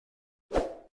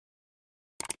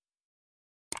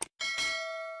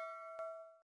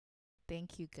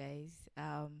Thank you, guys.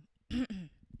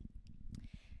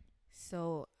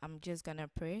 So I'm just gonna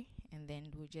pray and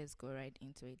then we'll just go right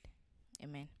into it.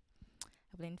 Amen.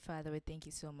 Heavenly Father, we thank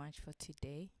you so much for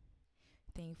today.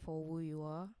 Thank you for who you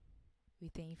are. We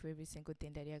thank you for every single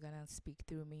thing that you're gonna speak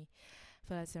through me.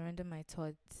 Father, I surrender my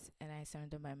thoughts and I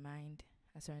surrender my mind.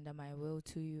 I surrender my will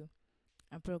to you.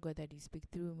 I pray, God, that you speak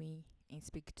through me and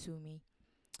speak to me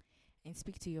and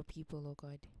speak to your people, oh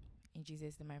God. In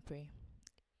Jesus' name I pray.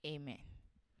 Amen.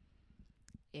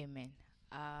 Amen.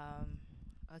 Um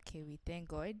okay, we thank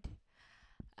God.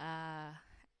 Uh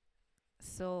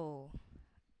so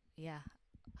yeah.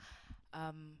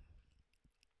 Um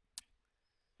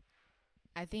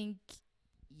I think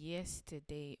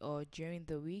yesterday or during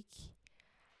the week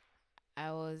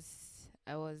I was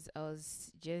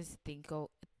just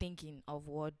thinking of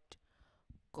what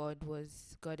God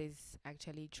is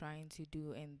actually trying to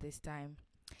do in this time.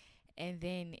 And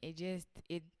then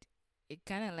it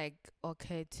kind of like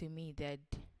occurred to me that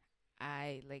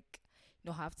I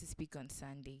have to speak on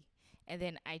Sunday. And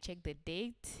then I checked the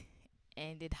date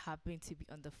and it happened to be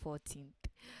on the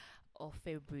 14th of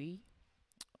February,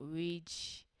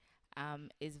 which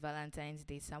is Valentine's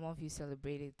Day. Some of you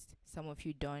celebrate it, some of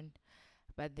you don't.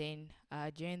 But then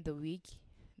during the week,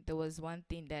 there was one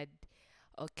thing that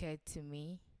occurred to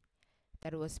me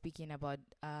that was speaking about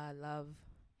love.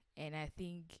 And I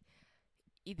think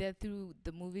either through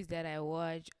the movies that I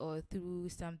watch or through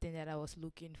something that I was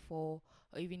looking for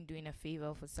or even doing a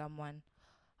favor for someone,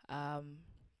 um,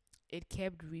 it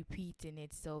kept repeating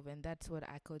itself, and that's what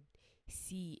I could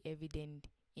see evident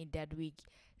in that week.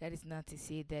 That is not to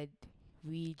say that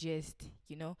we just,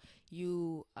 you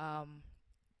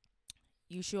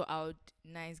you show out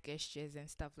nice gestures and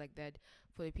stuff like that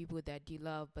for the people that you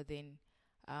love, but then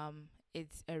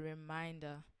it's a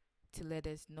reminder to let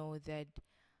us know that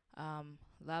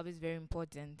love is very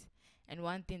important. And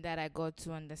one thing that I got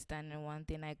to understand and one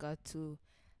thing I got to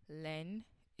learn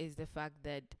is the fact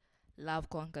that love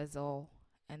conquers all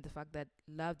and the fact that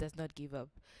love does not give up.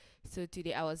 So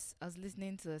today I was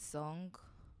listening to a song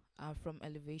from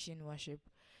Elevation Worship,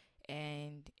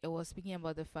 and it was speaking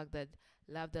about the fact that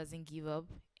love doesn't give up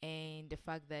and the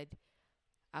fact that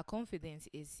our confidence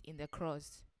is in the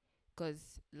cross,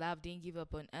 because love didn't give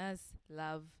up on us.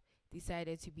 Love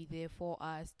decided to be there for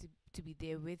us, to be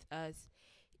there with us,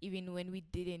 even when we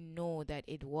didn't know that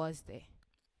it was there.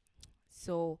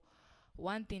 So,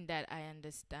 one thing that I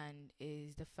understand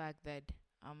is the fact that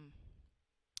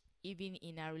even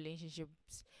in our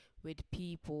relationships with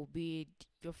people, be it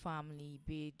your family,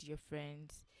 be it your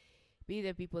friends, be it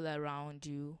the people around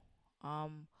you,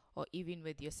 or even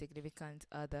with your significant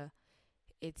other,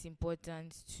 it's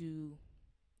important to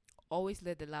always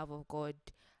let the love of God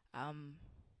um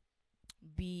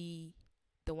be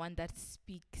the one that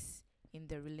speaks in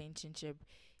the relationship,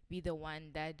 be the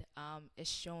one that is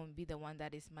shown, be the one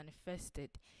that is manifested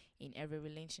in every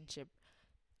relationship.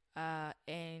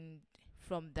 And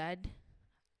from that,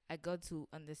 I got to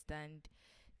understand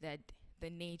that the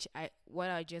nature. What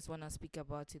I just want to speak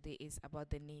about today is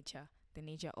about the nature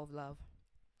of love,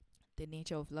 the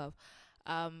nature of love.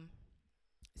 Um,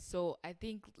 so I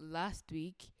think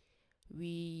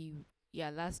we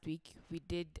last week we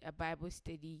did a Bible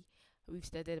study. We've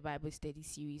started a Bible study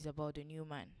series about the new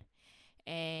man,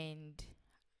 and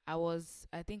I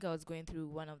think I was going through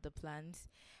one of the plans,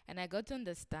 and I got to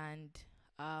understand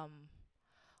um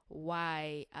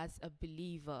why, as a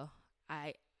believer,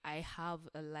 I have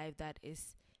a life that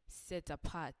is set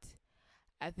apart.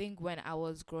 I think when I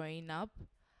was growing up,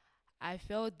 I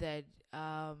felt that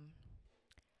I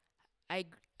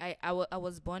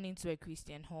was born into a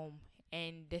Christian home,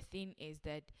 and the thing is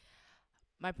that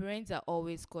my parents are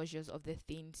always cautious of the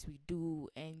things we do,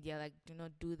 and they're like, do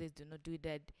not do this, do not do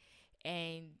that,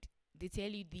 and they tell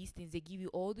you these things. They give you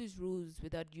all these rules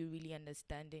without you really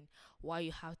understanding why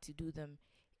you have to do them.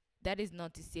 That is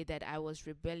not to say that I was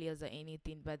rebellious or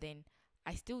anything, but then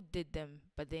I still did them.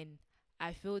 But then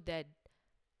I feel that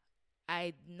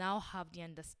I now have the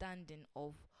understanding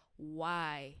of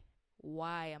why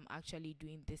I'm actually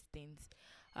doing these things.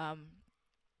 Um,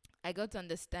 I got to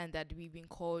understand that we've been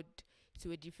called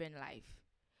to a different life.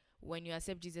 When you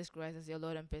accept Jesus Christ as your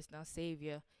Lord and personal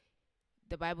Savior,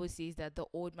 the Bible says that the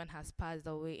old man has passed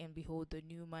away and behold, the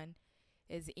new man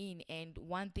is in. And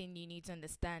one thing you need to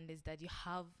understand is that you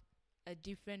have a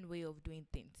different way of doing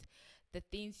things. The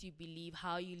things you believe,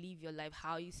 how you live your life,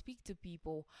 how you speak to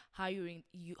people, how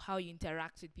you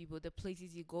interact with people, the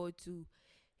places you go to,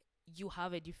 you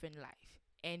have a different life.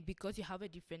 And because you have a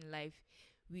different life,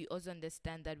 we also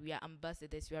understand that we are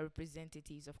ambassadors, we are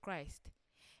representatives of Christ.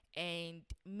 And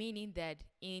meaning that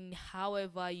in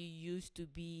however you used to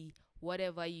be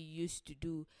whatever you used to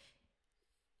do,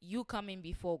 you coming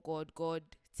before God, God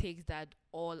takes that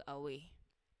all away.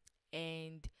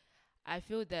 And I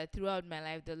feel that throughout my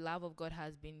life, the love of God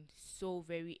has been so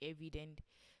very evident.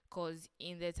 Because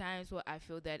in the times where I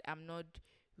feel that I'm not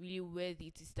really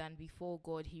worthy to stand before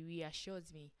God, He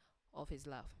reassures me of His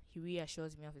love. He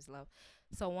reassures me of His love.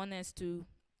 So I want us to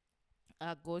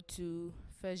go to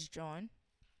First John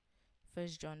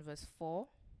verse 4,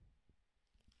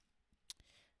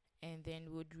 and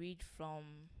then we'd read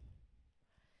from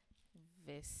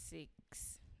verse 6.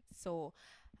 So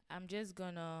I'm just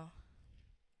gonna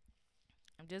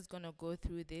go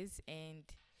through this, and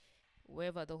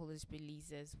wherever the Holy Spirit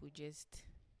leads us, we just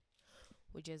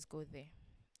go there.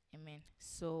 Amen.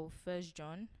 So First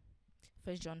John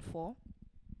 4,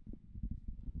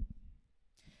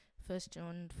 First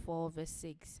John 4 verse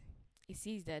 6. It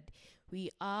says that we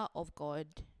are of God.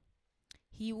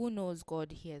 He who knows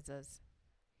God hears us.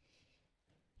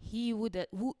 He who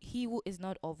is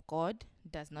not of God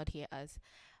does not hear us.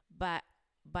 But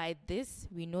by this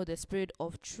we know the spirit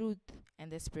of truth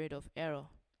and the spirit of error.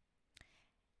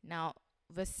 Now,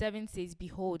 verse 7 says,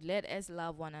 Behold, let us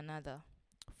love one another,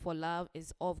 for love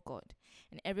is of God,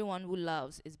 and everyone who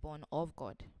loves is born of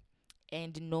God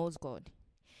and knows God.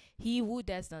 He who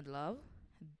does not love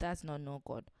does not know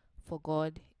God, for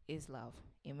God is love.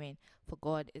 Amen. For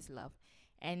God is love.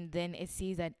 And then it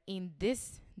says that in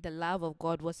this the love of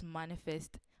God was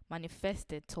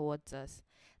manifested towards us,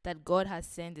 that God has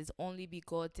sent his only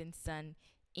begotten Son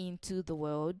into the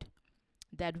world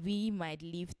that we might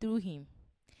live through him.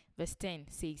 Verse 10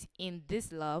 says, In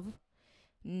this love,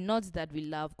 not that we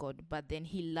love God, but then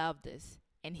he loved us,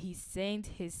 and he sent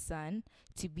his Son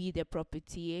to be the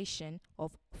propitiation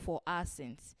for our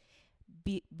sins.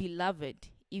 Beloved,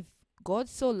 if God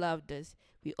so loved us,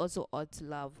 we also ought to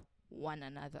love one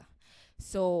another.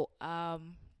 So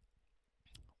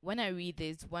when I read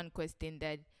this, one question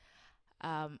that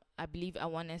I believe I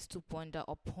want us to ponder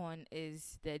upon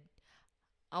is that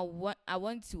I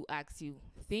want to ask you,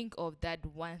 think of that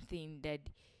one thing that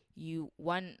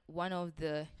one of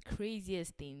the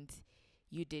craziest things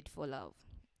you did for love,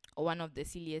 or one of the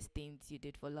silliest things you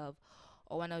did for love,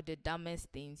 or one of the dumbest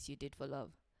things you did for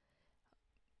love.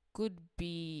 Could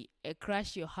be a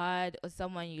crush you had or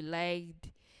someone you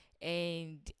liked,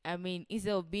 and I mean,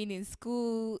 instead of being in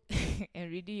school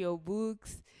and reading your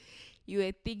books, you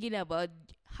were thinking about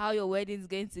how your wedding's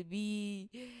going to be,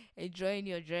 enjoying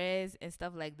your dress and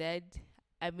stuff like that.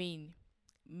 I mean,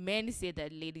 men say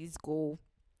that ladies go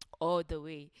all the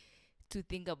way to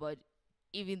think about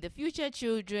even the future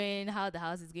children, how the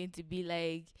house is going to be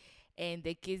like, and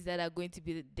the kids that are going to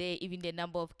be there, even the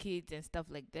number of kids and stuff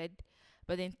like that.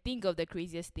 But then think of the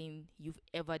craziest thing you've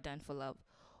ever done for love,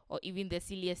 or even the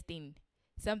silliest thing,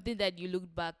 something that you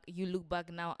look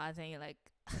back now as and you're like,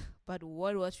 but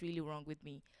what was really wrong with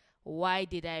me? Why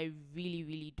did I really,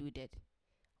 really do that?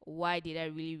 Why did I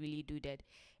really, really do that?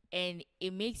 And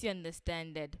it makes you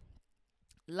understand that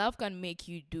love can make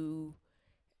you do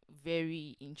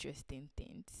very interesting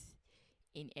things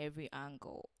in every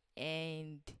angle.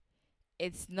 And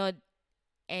it's not,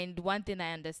 and one thing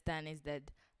I understand is that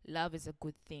love is a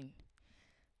good thing.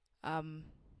 Um,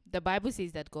 the Bible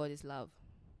says that God is love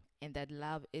and that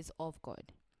love is of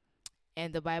God.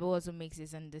 And the Bible also makes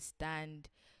us understand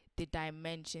the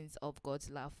dimensions of God's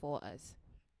love for us.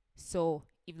 So,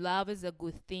 if love is a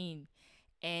good thing,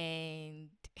 and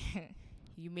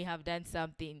you may have done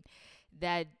something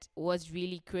that was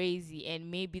really crazy, and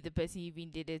maybe the person you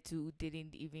even did it to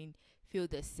didn't even feel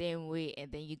the same way,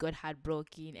 and then you got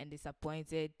heartbroken and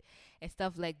disappointed and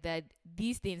stuff like that.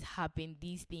 These things happen,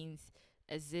 these things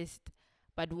exist.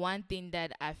 But one thing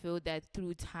that I feel that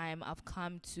through time I've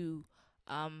come to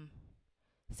um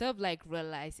sort of like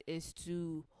realize is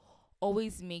to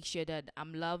always make sure that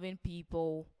I'm loving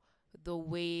people the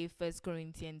way First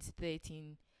Corinthians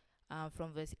 13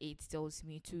 from verse 8 tells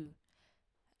me to.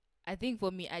 I think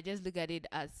for me, I just look at it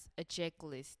as a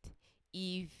checklist.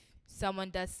 If someone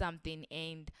does something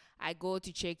and I go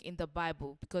to check in the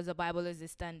Bible, because the Bible is the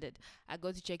standard, I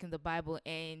go to check in the Bible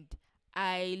and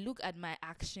I look at my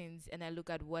actions and I look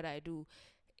at what I do.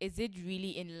 Is it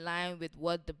really in line with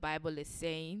what the Bible is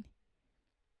saying?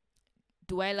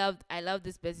 Do I love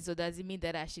this person, so does it mean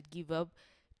that I should give up?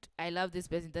 I love this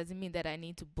person doesn't mean that I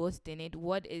need to boast in it.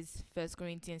 What is First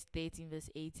Corinthians 13 verse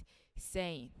 8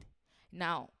 saying?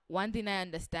 Now, one thing I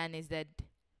understand is that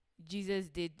Jesus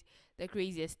did the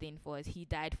craziest thing for us. He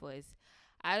died for us.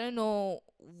 I don't know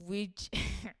which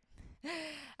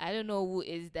I don't know who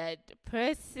is that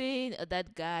person or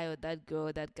that guy or that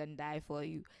girl that can die for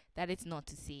you. That is not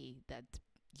to say that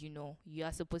you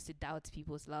are supposed to doubt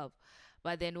people's love.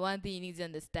 But then one thing you need to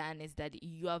understand is that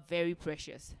you are very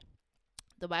precious.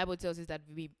 The Bible tells us that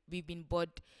we've been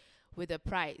bought with a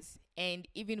price. And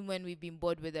even when we've been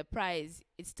bought with a price,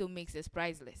 it still makes us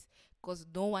priceless, because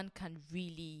no one can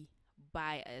really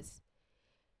buy us.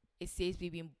 It says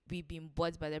we've been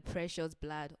bought by the precious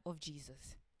blood of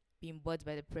Jesus. Being bought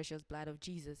by the precious blood of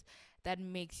Jesus. That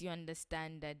makes you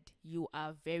understand that you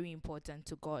are very important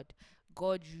to God.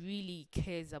 God really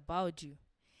cares about you.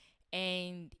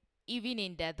 And even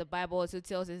in that, the Bible also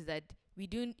tells us that we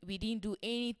didn't do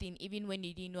anything even when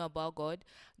you didn't know about God.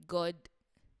 God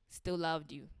still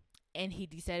loved you, and he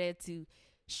decided to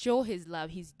show his love.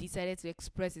 He's decided to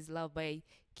express his love by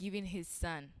giving his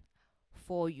son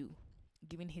for you.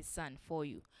 Giving his son for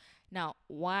you. Now,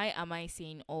 why am I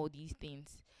saying all these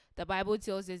things? The Bible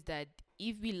tells us that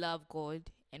if we love God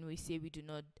and we say we do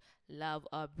not love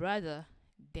our brother,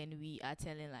 then we are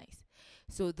telling lies.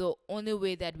 So the only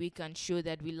way that we can show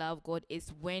that we love God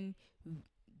is when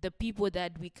the people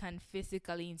that we can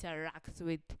physically interact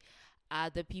with are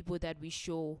the people that we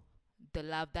show the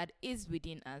love that is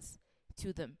within us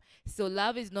to them. So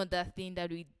love is not that thing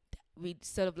that we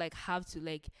sort of like have to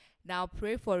like now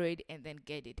pray for it and then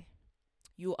get it.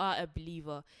 You are a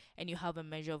believer and you have a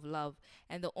measure of love.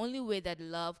 And the only way that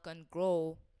love can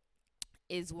grow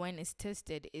is when it's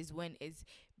tested, is when it's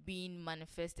being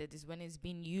manifested, is when it's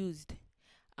being used.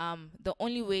 The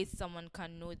only way someone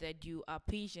can know that you are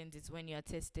patient is when you are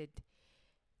tested.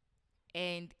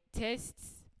 And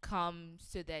tests come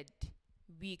so that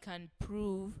we can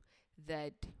prove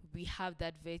that we have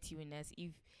that virtue in us.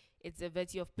 If it's a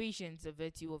virtue of patience, a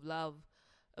virtue of love,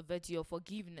 a virtue of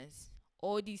forgiveness,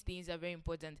 all these things are very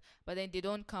important, but then they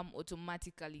don't come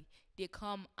automatically. They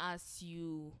come as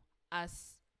you are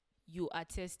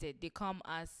tested. They come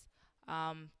as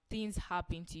things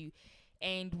happen to you.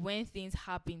 And when things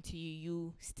happen to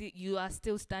you, you are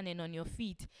still standing on your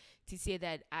feet to say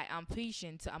that I am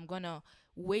patient. So I'm gonna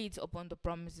wait upon the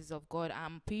promises of God.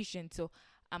 I'm patient, so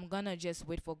I'm gonna just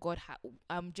wait for God.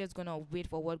 I'm just gonna wait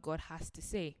for what God has to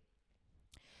say.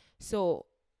 So,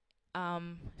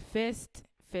 um, first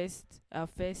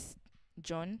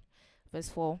John, verse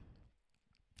 4.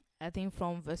 I think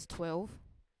from verse 12.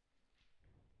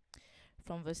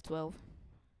 From verse 12,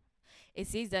 it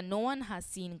says that no one has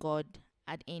seen God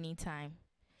at any time.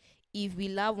 If we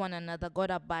love one another,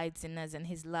 God abides in us, and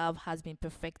his love has been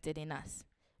perfected in us.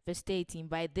 Verse 18,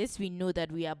 by this we know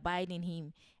that we abide in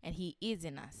him, and he is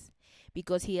in us,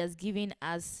 because he has given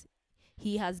us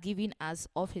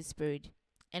of his spirit.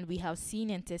 And we have seen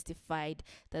and testified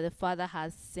that the Father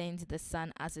has sent the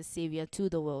Son as a Savior to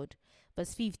the world.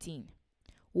 Verse 15,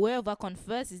 whoever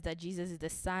confesses that Jesus is the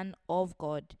Son of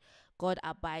God, God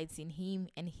abides in him,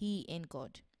 and he in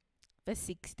God. Verse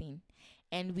 16,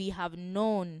 and we have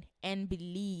known and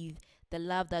believed the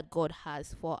love that God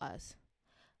has for us.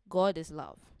 God is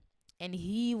love, and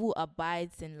he who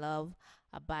abides in love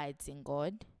abides in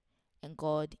God, and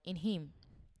God in him.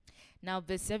 Now,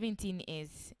 verse 17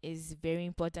 is very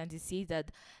important. It says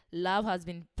that love has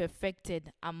been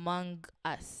perfected among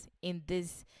us in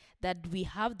this, that we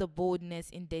have the boldness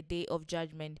in the day of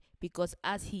judgment, because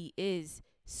as he is,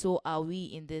 so are we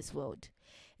in this world.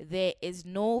 There is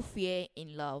no fear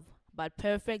in love, but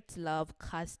perfect love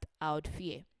casts out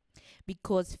fear,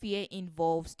 because fear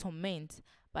involves torment,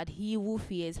 but he who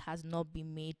fears has not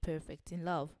been made perfect in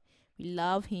love. We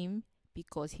love him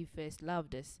because he first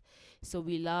loved us. So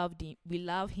we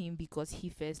love him because he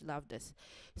first loved us.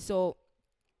 So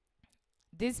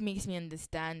this makes me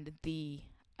understand the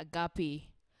agape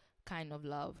kind of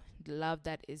love, the love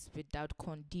that is without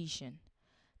condition.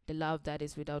 The love that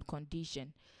is without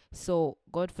condition. So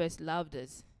God first loved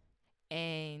us,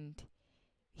 and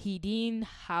he didn't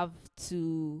have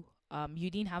to you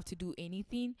didn't have to do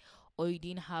anything, or you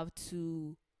didn't have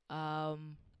to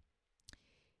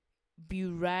be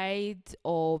right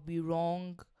or be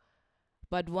wrong.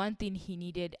 But one thing he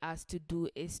needed us to do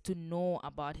is to know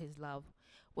about his love.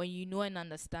 When you know and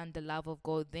understand the love of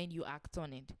God, then you act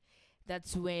on it.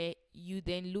 That's where you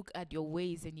then look at your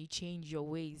ways and you change your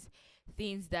ways.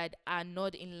 Things that are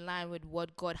not in line with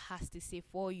what God has to say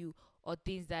for you, or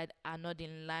things that are not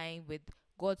in line with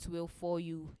God's will for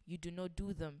you, you do not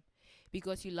do them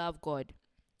because you love God.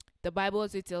 The Bible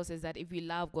also tells us that if we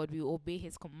love God, we obey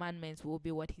his commandments, we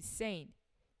obey what he's saying.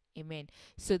 Amen.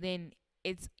 So then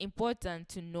it's important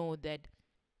to know that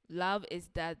love is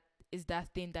that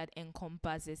thing that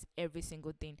encompasses every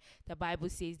single thing. The Bible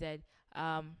says that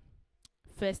um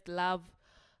first love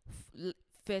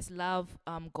first love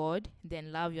God,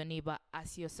 then love your neighbor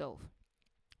as yourself.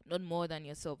 Not more than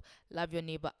yourself. Love your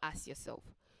neighbor as yourself.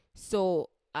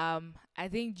 So I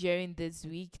think during this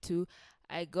week too,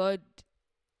 I got,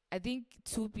 I think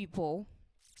two people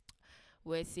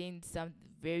were saying some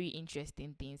very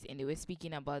interesting things, and they were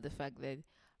speaking about the fact that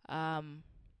um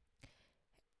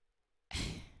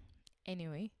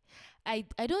anyway, I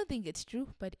don't think it's true,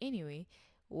 but anyway,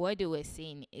 what they were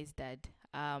saying is that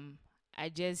I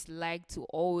just like to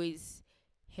always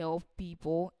help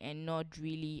people, and not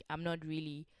really, I'm not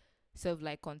really sort of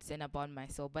like concerned about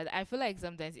myself. But I feel like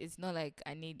sometimes it's not like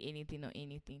I need anything or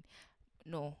anything.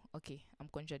 No, okay, I'm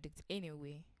contradicting.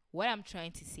 Anyway, what I'm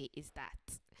trying to say is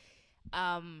that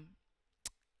um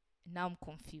now I'm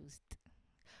confused.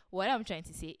 What I'm trying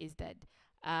to say is that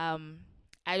um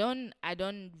I don't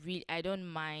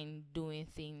mind doing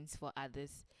things for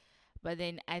others. But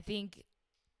then I think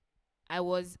I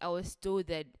was told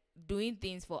that doing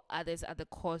things for others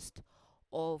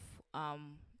of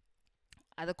um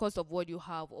at the cost of what you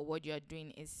have or what you are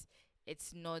doing is,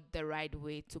 it's not the right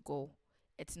way to go.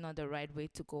 It's not the right way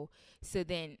to go. So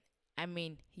then, I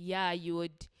mean, yeah, you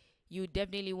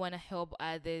definitely want to help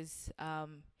others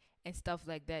and stuff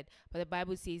like that. But the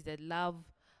Bible says that love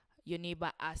your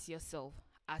neighbor as yourself,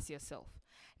 as yourself.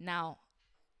 Now,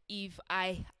 if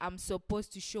I am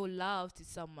supposed to show love to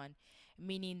someone,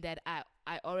 meaning that I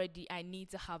need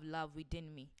to have love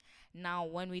within me. Now,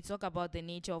 when we talk about the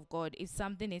nature of God, if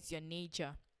something is your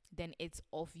nature, then it's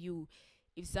of you.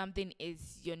 If something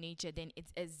is your nature, then it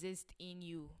exists in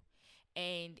you.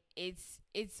 And it's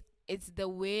the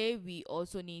way we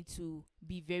also need to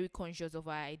be very conscious of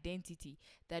our identity,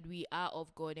 that we are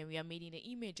of God and we are made in the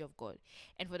image of God.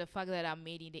 And for the fact that I'm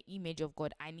made in the image of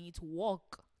God, I need to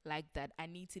walk like that. I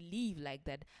need to live like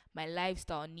that. My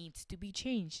lifestyle needs to be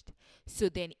changed. So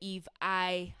then, if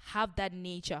I have that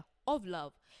nature of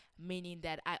love, meaning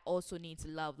that I also need to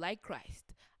love like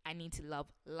Christ, I need to love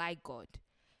like God.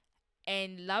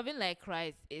 And loving like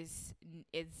Christ is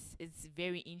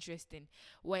very interesting,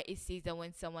 where it says that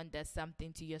when someone does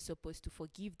something to you, you're supposed to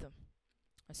forgive them.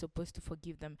 You're supposed to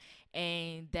forgive them.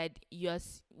 And that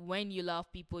when you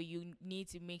love people, you need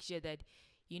to make sure that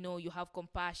you have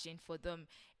compassion for them.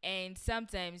 And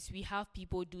sometimes we have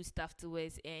people do stuff to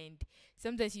us, and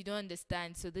sometimes you don't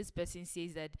understand. So this person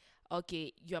says that,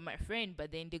 okay, you're my friend,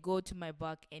 but then they go to my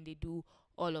back and they do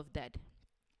all of that.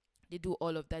 They do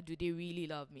all of that. Do they really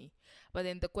love me? But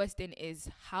then the question is,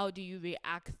 how do you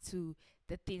react to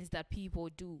the things that people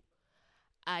do?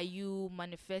 Are you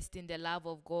manifesting the love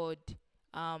of God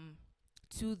um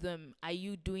to them? Are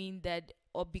you doing that,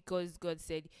 or because God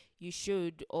said you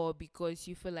should, or because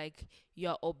you feel like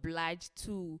you're obliged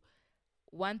to?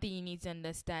 One thing you need to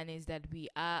understand is that we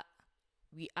are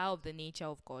of the nature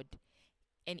of God.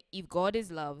 And if God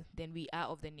is love, then we are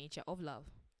of the nature of love.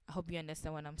 I hope you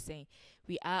understand what I'm saying.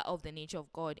 We are of the nature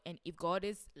of God. And if God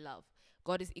is love,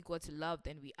 God is equal to love,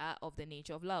 then we are of the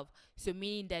nature of love. So,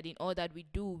 meaning that in all that we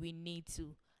do, we need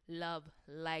to love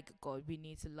like God. We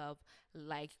need to love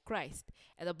like Christ.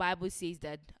 And the Bible says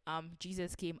that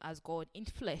Jesus came as God in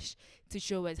flesh to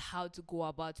show us how to go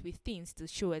about with things, to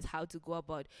show us how to go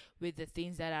about with the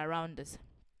things that are around us.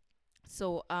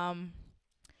 So, I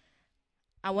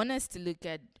want us to look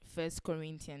at First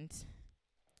Corinthians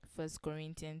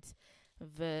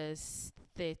verse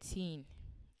 13.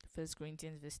 First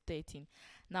Corinthians verse 13.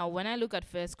 Now, when I look at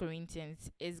First Corinthians,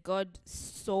 is God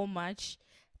so much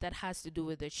that has to do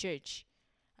with the church.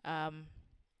 Um,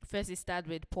 First it starts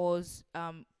with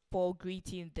Paul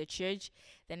greeting the church.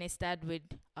 Then it starts with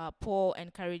Paul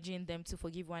encouraging them to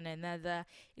forgive one another.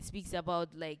 It speaks about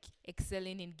like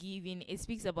excelling in giving. It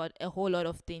speaks about a whole lot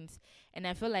of things, and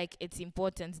I feel like it's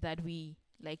important that we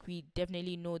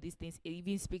definitely know these things. It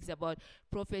even speaks about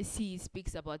prophecy. It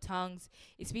speaks about tongues.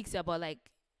 It speaks about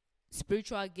like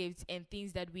spiritual gifts and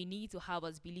things that we need to have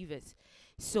as believers.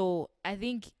 So I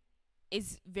think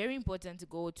it's very important to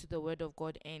go to the word of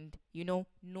God and know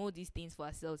these things for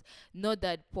ourselves. Not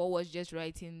that Paul was just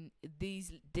writing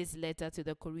this letter to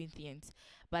the Corinthians,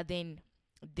 but then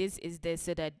this is there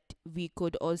so that we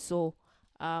could also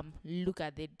look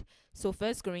at it. So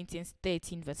First Corinthians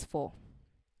 13 verse 4.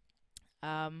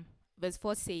 Verse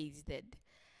 4 says that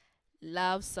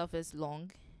love suffers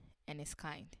long and is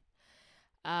kind.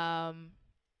 Um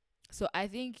so I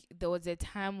think there was a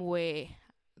time where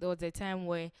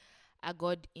I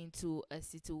got into a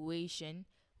situation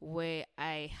where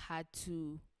I had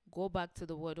to go back to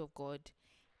the word of God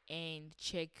and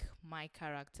check my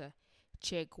character,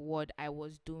 check what I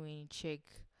was doing, check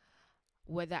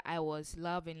whether I was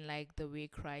loving like the way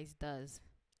Christ does.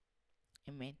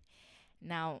 Amen.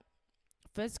 Now,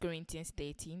 First Corinthians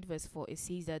 13 verse 4, it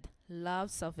says that love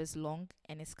suffers long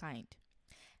and is kind.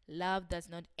 Love does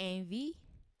not envy.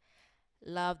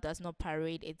 Love does not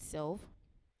parade itself.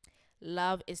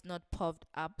 Love is not puffed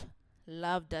up.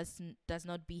 Love does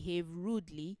not behave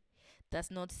rudely, does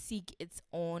not seek its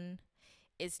own,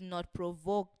 is not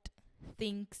provoked,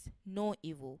 thinks no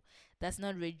evil, does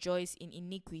not rejoice in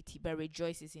iniquity, but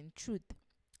rejoices in truth,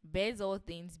 bears all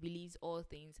things, believes all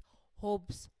things,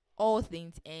 hopes all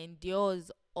things,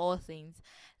 endures all things.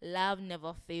 Love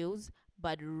never fails,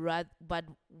 but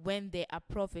when there are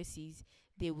prophecies,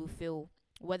 they will fail.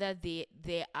 Whether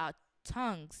there are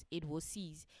tongues, it will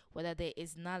cease. Whether there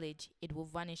is knowledge, it will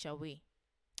vanish away.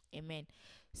 Amen.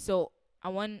 So I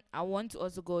want to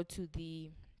also go to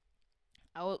the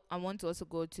I want to also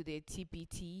go to the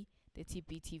TPT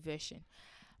version.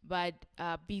 But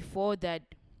before that,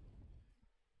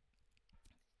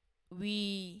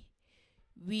 we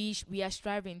we are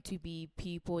striving to be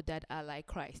people that are like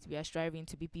Christ. We are striving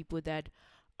to be people that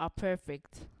are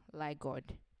perfect like God.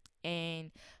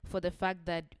 And for the fact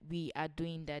that we are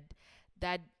doing that,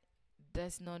 that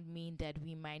does not mean that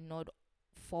we might not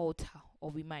falter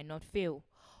or we might not fail.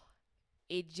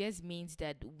 It just means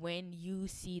that when you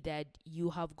see that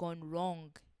you have gone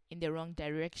wrong, in the wrong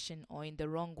direction or in the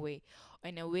wrong way, or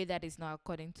in a way that is not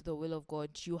according to the will of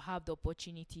God, you have the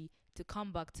opportunity to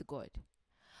come back to God.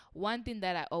 One thing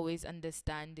that I always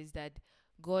understand is that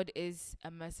God is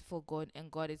a merciful God and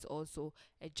God is also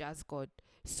a just God.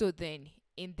 So then,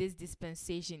 in this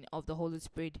dispensation of the Holy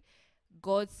Spirit,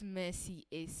 God's mercy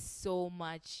is so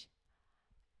much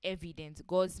evident.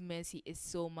 God's mercy is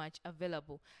so much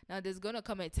available. Now, there's going to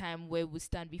come a time where we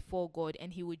stand before God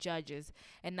and He will judge us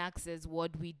and ask us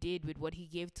what we did with what He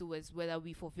gave to us, whether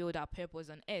we fulfilled our purpose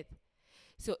on earth.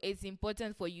 So, it's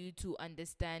important for you to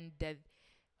understand that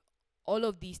all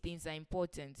of these things are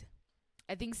important.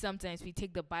 I think sometimes we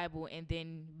take the Bible and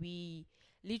then we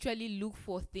literally look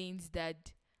for things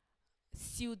that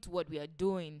suit what we are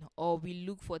doing, or we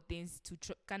look for things to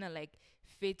kind of like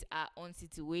fit our own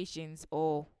situations,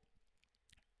 or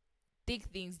take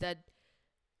things that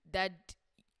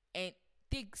and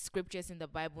take scriptures in the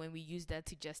Bible and we use that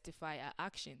to justify our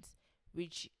actions,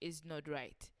 which is not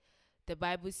right. The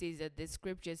Bible says that the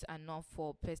scriptures are not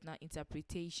for personal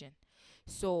interpretation.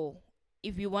 So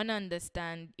if we want to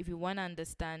understand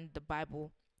the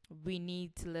Bible, we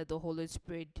need to let the Holy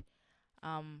Spirit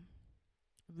um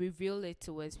reveal it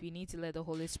to us. We need to let the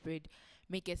Holy Spirit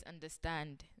make us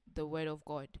understand the word of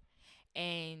God.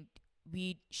 And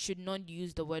we should not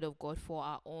use the word of God for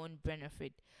our own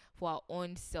benefit, for our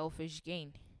own selfish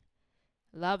gain.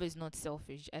 Love is not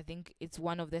selfish. I think it's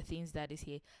one of the things that is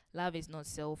here. Love is not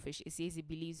selfish. It says it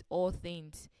believes all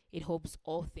things, it hopes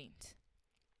all things.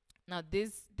 Now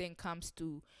this then comes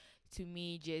to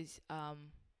me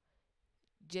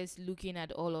just looking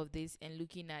at all of this and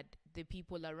looking at the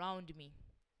people around me.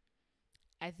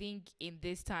 I think in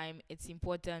this time it's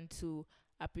important to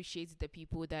appreciate the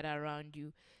people that are around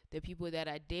you, the people that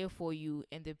are there for you,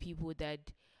 and the people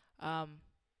that um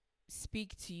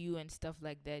speak to you and stuff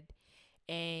like that.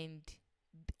 And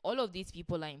all of these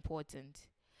people are important.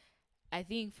 I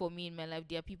think for me in my life,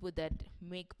 there are people that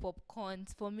make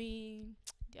popcorns for me.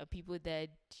 There are people that,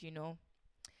 you know,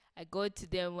 I go to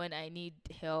them when I need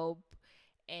help.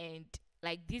 And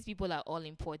like these people are all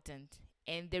important.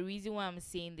 And the reason why I'm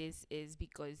saying this is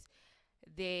because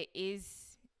there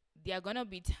is there are gonna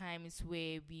be times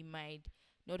where we might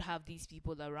not have these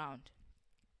people around.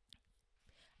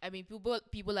 I mean,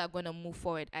 people are gonna move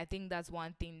forward. I think that's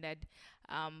one thing that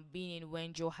being in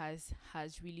Wenjo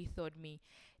has really taught me,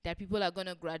 that people are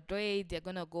gonna graduate, they're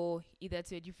gonna go either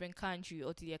to a different country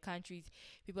or to their countries.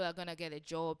 People are gonna get a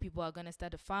job. People are gonna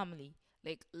start a family.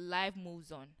 Like life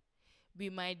moves on. We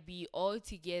might be all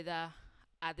together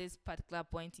at this particular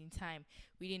point in time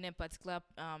within a particular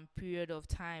period of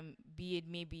time, be it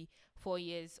maybe 4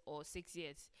 years or 6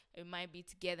 years. We might be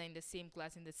together in the same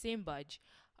class, in the same badge,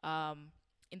 um,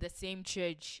 in the same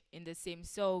church, in the same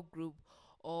cell group,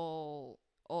 or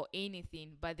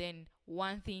anything. But then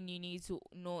one thing you need to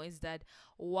know is that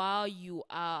while you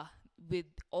are with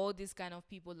all these kind of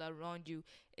people around you,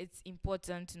 it's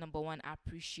important to, number one,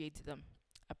 appreciate them.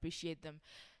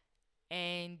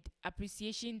 And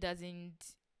appreciation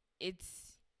doesn't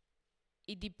it's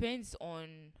it depends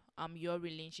on your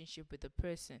relationship with the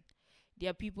person. There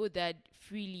are people that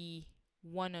freely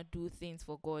want to do things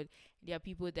for God. There are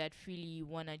people that freely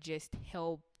want to just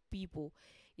help people.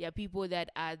 There are people that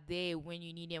are there when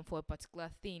you need them for a particular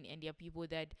thing, and there are people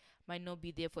that might not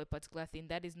be there for a particular thing.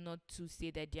 That is not to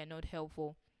say that they are not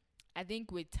helpful. I think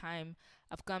with time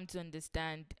I've come to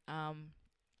understand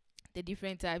the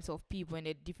different types of people and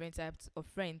the different types of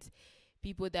friends.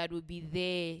 People that will be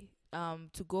there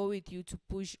to go with you, to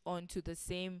push on to the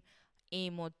same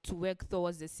aim, or to work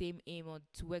towards the same aim, or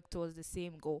to work towards the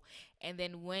same goal. And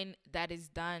then when that is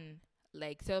done,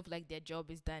 like sort of like their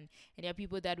job is done, and there are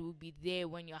people that will be there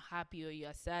when you're happy or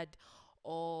you're sad,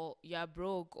 or you're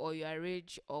broke or you're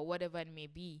rich or whatever it may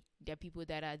be. There are people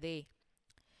that are there.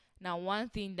 Now, one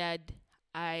thing that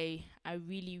I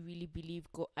really really believe,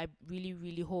 I really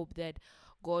really hope that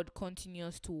God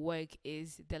continues to work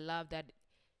is the love that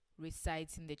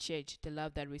resides in the church, the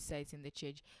love that resides in the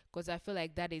church, because I feel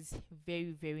like that is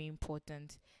very very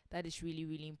important. That is really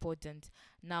really important.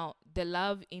 Now, the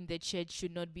love in the church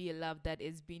should not be a love that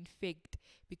is being faked,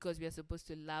 because we are supposed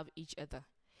to love each other.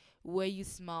 Where you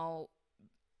smile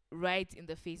right in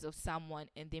the face of someone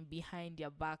and then behind their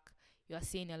back you are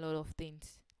saying a lot of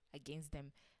things against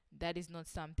them, that is not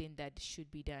something that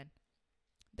should be done.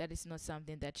 That is not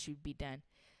something that should be done.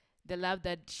 The love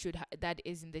that that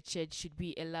is in the church should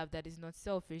be a love that is not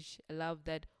selfish, a love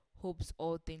that hopes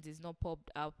all things, is not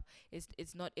popped up,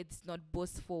 it's not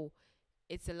boastful.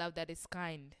 It's a love that is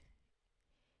kind.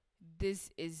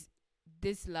 this is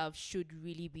this love should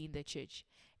really be in the church.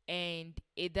 And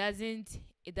it doesn't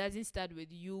start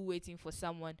with you waiting for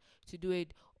someone to do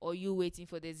it, or you waiting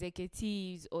for the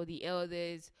executives or the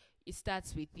elders. It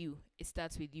starts with you. It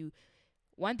starts with you.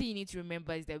 One thing you need to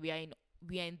remember is that we are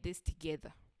in this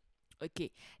together.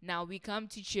 Okay. Now we come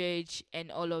to church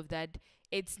and all of that.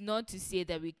 It's not to say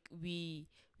that we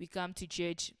come to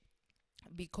church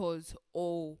because,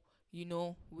 oh,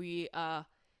 we are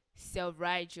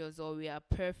self-righteous or we are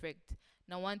perfect.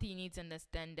 Now, one thing you need to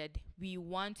understand, that we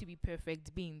want to be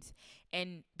perfect beings,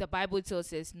 and the Bible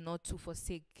tells us not to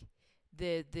forsake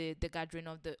the gathering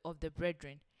of the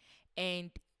brethren.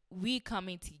 And we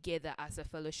coming together as a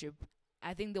fellowship,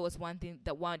 I think there was one thing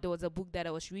that one there was a book that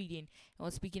I was reading, and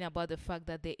was speaking about the fact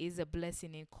that there is a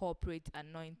blessing in corporate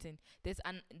anointing. There's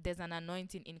an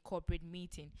anointing in corporate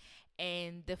meeting.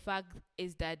 And the fact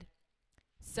is that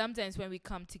sometimes when we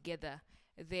come together,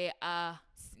 there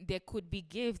could be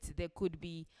gifts, there could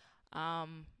be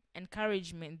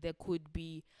encouragement, there could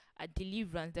be a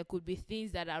deliverance, there could be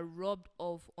things that are rubbed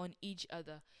off on each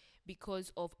other,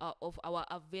 because of our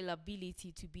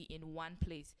availability to be in one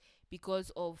place,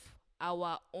 because of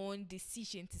our own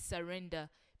decision to surrender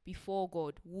before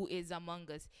God who is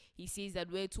among us. He says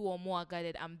that where two or more are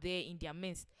gathered, I'm there in their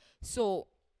midst. So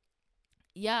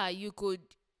yeah, you could,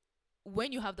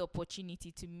 when you have the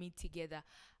opportunity to meet together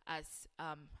as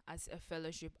a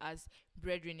fellowship, as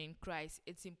brethren in Christ,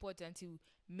 it's important to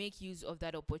make use of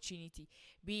that opportunity,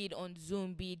 be it on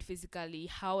Zoom, be it physically,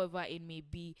 however it may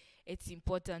be. It's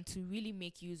important to really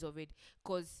make use of it,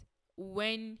 because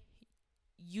when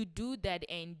you do that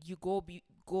and you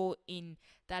go in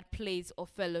that place of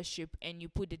fellowship and you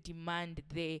put the demand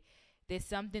there, there's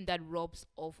something that rubs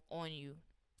off on you.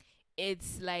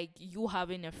 It's like you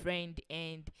having a friend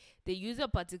and they use a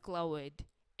particular word,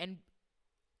 and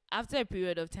after a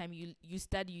period of time you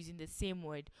start using the same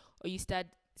word, or you start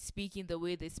speaking the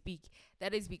way they speak.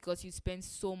 That is because you spend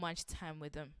so much time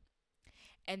with them.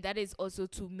 And that is also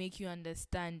to make you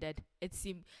understand that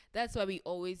that's why we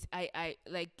always I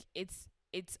like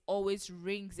it's always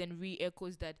rings and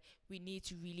re-echoes that we need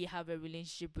to really have a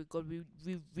relationship with God.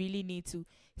 We really need to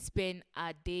spend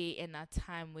our day and our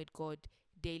time with God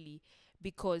daily.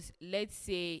 Because let's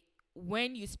say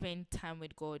when you spend time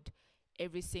with God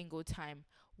every single time,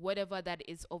 whatever that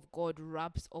is of God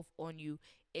wraps off on you.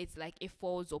 It's like it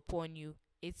falls upon you,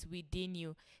 it's within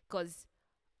you. Because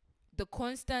the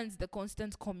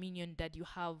constant communion that you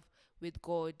have with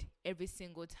God every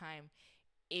single time,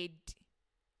 it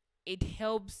it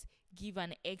helps give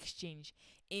an exchange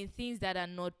in things that are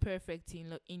not perfect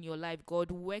in your life.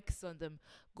 God works on them.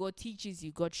 God teaches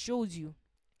you. God shows you.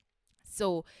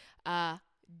 So, uh,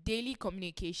 daily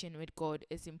communication with God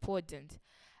is important.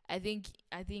 I think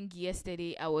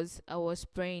yesterday I was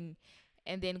praying,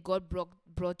 and then God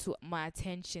brought to my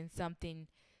attention something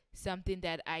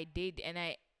that I did, and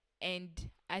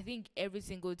I think every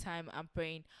single time I'm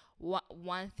praying,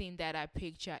 one thing that I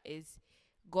picture is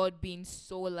God being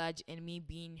so large and me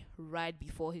being right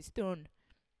before His throne,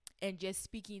 and just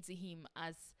speaking to Him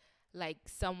as like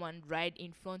someone right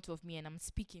in front of me, and I'm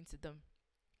speaking to them.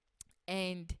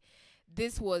 And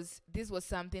this was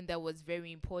something that was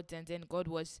very important, and God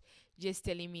was just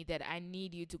telling me that I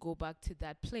need you to go back to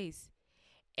that place.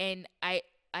 And I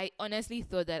honestly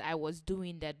thought that I was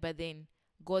doing that, but then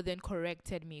God then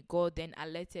corrected me. God then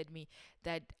alerted me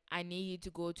that I need you to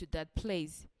go to that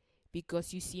place,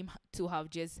 because you seem to have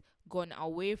just gone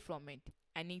away from it.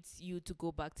 I need you to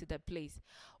go back to that place.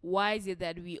 Why is it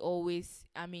that we always,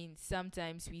 I mean,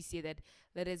 sometimes we say that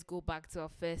let us go back to our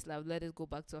first love, let us go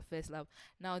back to our first love.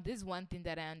 Now, this one thing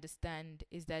that I understand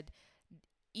is that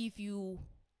if you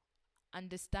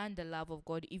understand the love of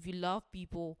God, if you love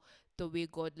people the way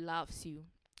God loves you,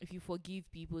 if you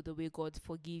forgive people the way God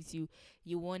forgives you,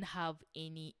 you won't have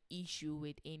any issue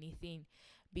with anything,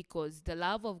 because the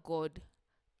love of God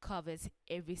covers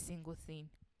every single thing,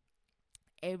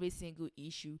 every single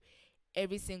issue,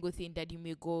 every single thing that you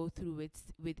may go through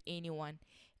with anyone.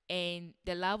 And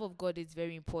the love of God is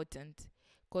very important,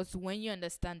 because when you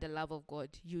understand the love of God,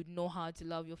 you know how to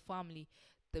love your family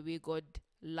the way God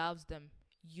loves them.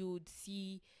 You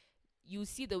see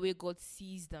the way God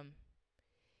sees them.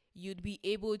 You'd be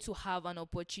able to have an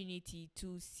opportunity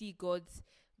to see God's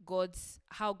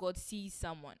how God sees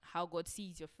someone, how God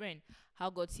sees your friend, how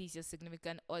God sees your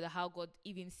significant other, how God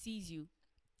even sees you.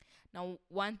 Now,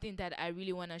 one thing that I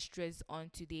really want to stress on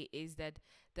today is that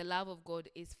the love of God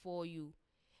is for you,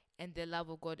 and the love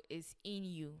of God is in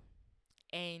you,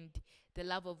 and the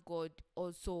love of God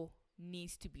also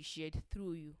needs to be shared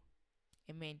through you.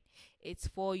 Amen. It's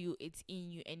for you, it's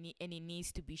in you, and it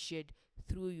needs to be shared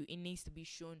through you. It needs to be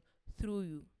shown through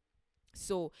you.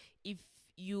 So, if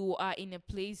you are in a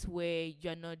place where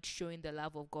you're not showing the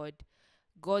love of God,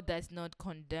 God does not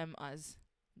condemn us.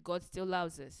 God still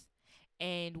loves us.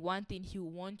 And one thing He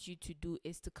wants you to do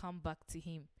is to come back to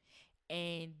Him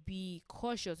and be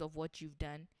cautious of what you've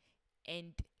done,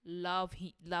 and love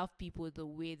people the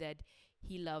way that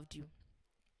He loved you.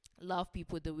 Love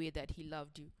people the way that He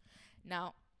loved you.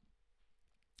 Now,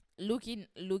 looking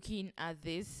at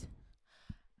this,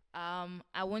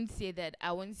 I won't say that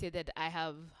I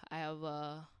have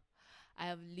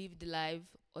lived life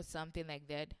or something like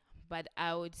that, but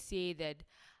I would say that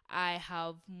I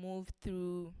have moved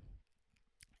through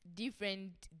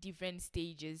different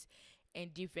stages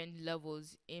and different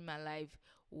levels in my life,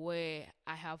 where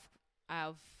I have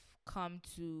come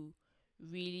to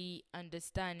really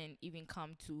understand and even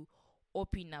come to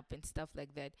open up and stuff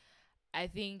like that. I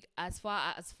think as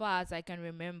far as I can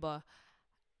remember,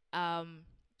 um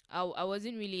I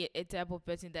wasn't really a type of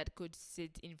person that could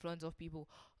sit in front of people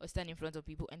or stand in front of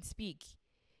people and speak,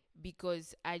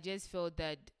 because I just felt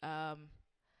that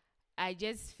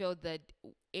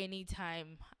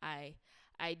anytime I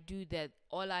do that,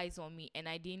 all eyes on me, and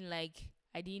I didn't like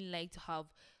to have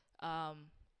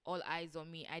all eyes on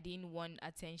me. I didn't want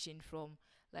attention from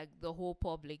like the whole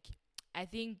public. I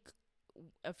think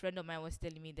a friend of mine was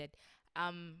telling me that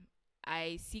um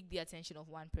I seek the attention of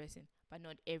one person but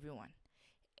not everyone.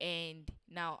 And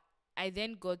now I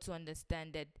then got to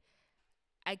understand that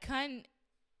I can't,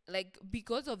 like,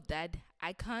 because of that,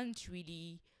 I can't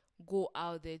really go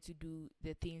out there to do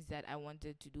the things that I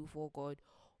wanted to do for God,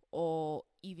 or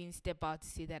even step out to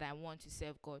say that I want to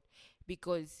serve God.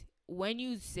 Because when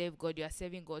you serve God, you are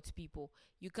serving God's people.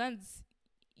 You can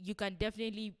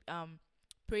definitely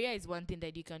prayer is one thing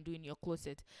that you can do in your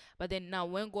closet. But then now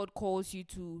when God calls you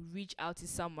to reach out to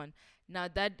someone, now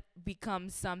that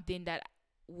becomes something that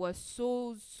was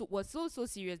so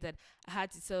serious that I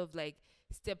had to sort of like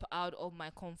step out of my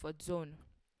comfort zone.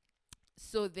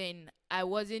 So then I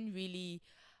wasn't really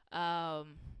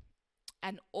um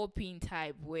an open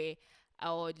type where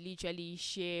I would literally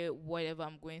share whatever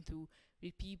I'm going through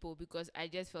with people, because I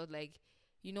just felt like,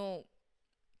 you know,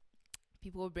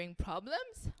 people bring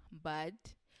problems, but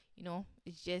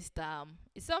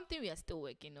it's something we are still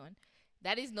working on.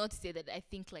 That is not to say that I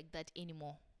think like that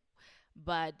anymore,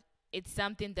 but it's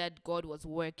something that God was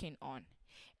working on.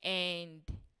 And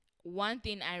one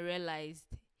thing I realized,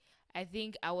 I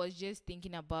think I was just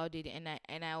thinking about it,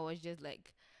 and I was just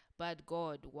like, but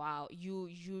God, wow, you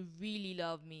really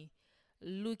love me.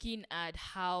 Looking at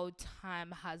how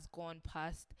time has gone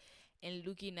past, and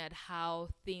looking at how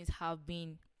things have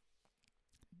been,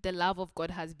 the love of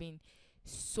God has been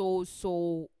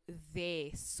so there,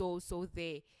 so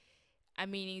there. I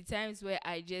mean, in times where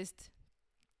I just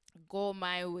go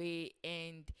my way,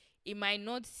 and it might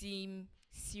not seem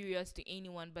serious to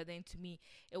anyone, but then to me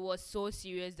it was so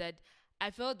serious that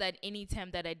I felt that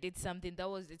anytime that I did something, that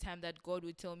was the time that God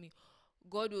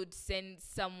would send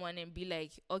someone and be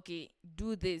like, okay,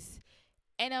 do this.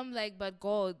 And I'm like, but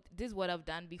God, this is what I've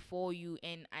done before you,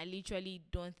 and I literally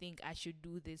don't think I should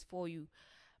do this for you.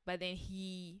 But then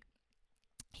he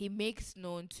makes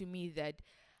known to me that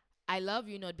I love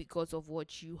you not because of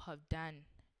what you have done.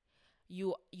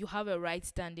 You have a right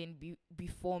standing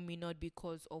before me, not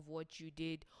because of what you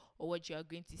did or what you are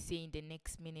going to say in the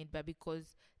next minute, but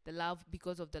because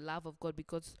of the love of God,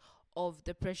 because of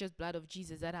the precious blood of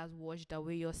Jesus that has washed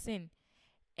away your sin.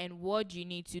 And what you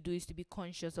need to do is to be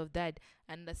conscious of that,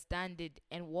 understand it,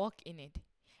 and walk in it,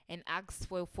 and ask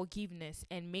for forgiveness,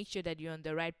 and make sure that you're on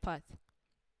the right path.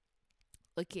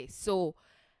 Okay, so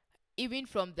even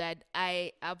from that,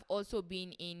 I have also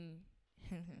been in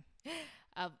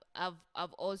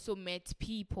I've also met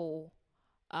people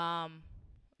um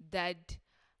that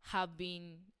have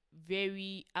been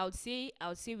very, I would say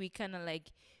we kind of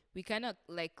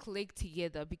like click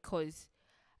together, because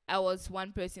I was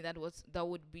one person that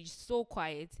would be so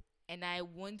quiet, and I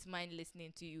won't mind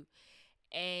listening to you.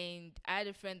 And I had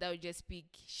a friend that would just speak,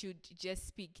 should just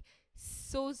speak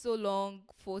so long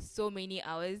for so many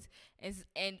hours,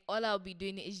 and all I'll be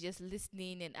doing is just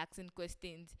listening and asking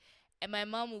questions. And my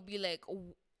mom will be like,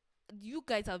 you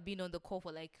guys have been on the call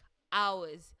for like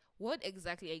hours. What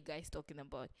exactly are you guys talking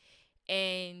about?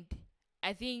 And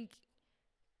I think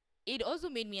it also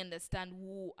made me understand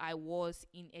who I was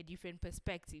in a different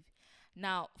perspective.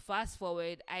 Now, fast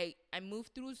forward, I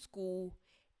moved through school,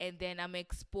 and then I'm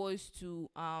exposed to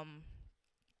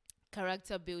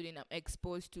character building. I'm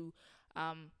exposed to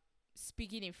um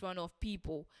speaking in front of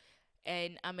people,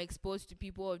 and I'm exposed to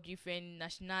people of different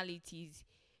nationalities,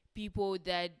 people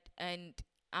that, and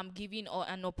I'm given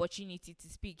an opportunity to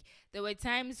speak. There were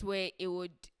times where it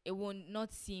would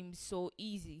not seem so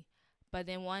easy, but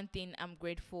then one thing I'm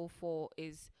grateful for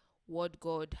is what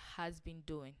God has been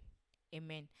doing.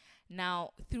 Amen.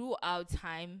 Now, throughout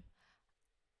time,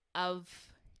 I've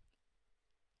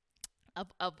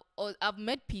I've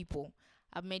met people.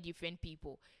 I've met different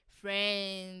people,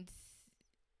 friends,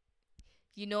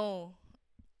 you know,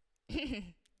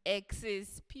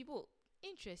 exes, people.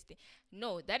 Interesting.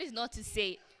 No, that is not to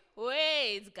say.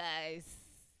 Wait, guys.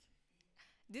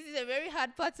 This is a very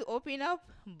hard part to open up,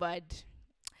 but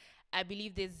I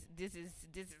believe this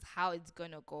is how it's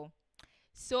gonna go.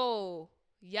 So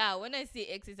yeah, when I say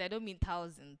exes, I don't mean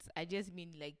thousands. I just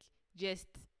mean like just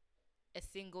a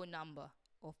single number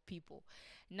of people.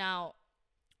 Now,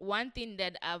 one thing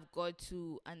that I've got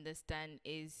to understand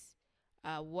is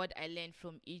what I learned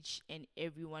from each and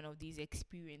every one of these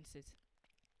experiences.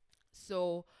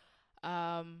 So,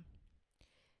 um,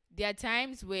 there are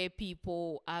times where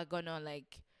people are gonna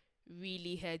like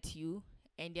really hurt you,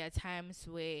 and there are times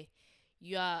where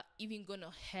you are even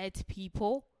gonna hurt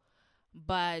people.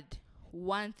 But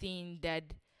one thing that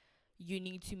you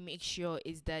need to make sure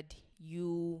is that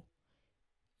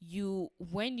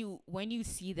when you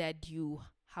see that you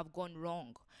have gone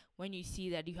wrong, when you see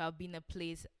that you have been a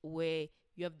place where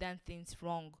you have done things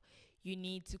wrong, you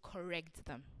need to correct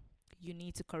them. You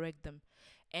need to correct them,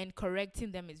 and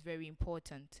correcting them is very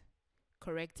important.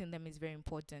 Correcting them is very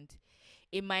important.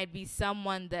 It might be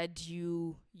someone that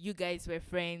you guys were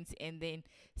friends, and then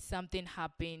something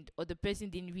happened, or the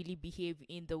person didn't really behave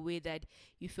in the way that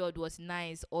you felt was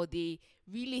nice, or they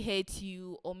really hurt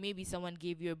you, or maybe someone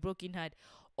gave you a broken heart,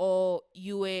 or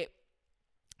you were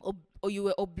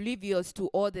oblivious to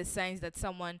all the signs that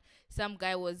some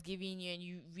guy was giving you, and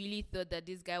you really thought that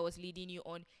this guy was leading you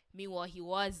on. Meanwhile, he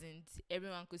wasn't.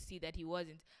 Everyone could see that he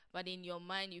wasn't, but in your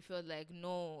mind you felt like,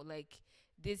 no, like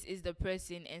this is the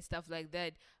person and stuff like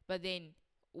that. But then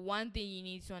one thing you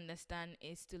need to understand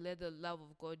is to let the love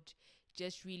of God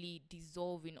just really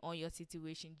dissolve in all your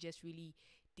situation, just really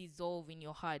dissolve in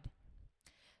your heart.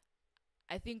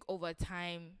 I think over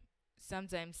time,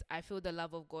 sometimes I feel the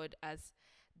love of God as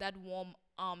that warm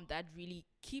arm that really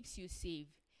keeps you safe,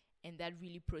 and that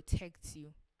really protects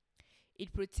you.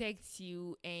 It protects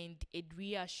you, and it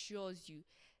reassures you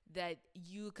that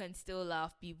you can still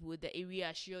love people, that it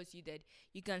reassures you that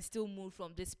you can still move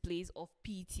from this place of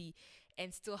pity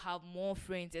and still have more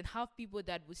friends, and have people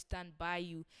that will stand by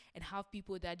you, and have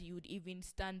people that you would even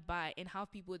stand by, and have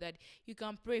people that you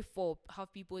can pray for,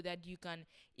 have people that you can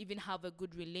even have a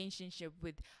good relationship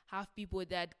with, have people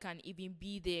that can even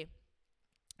be there,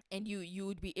 and you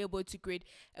would be able to create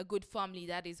a good family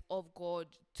that is of God,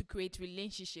 to create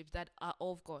relationships that are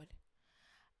of God.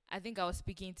 I think I was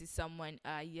speaking to someone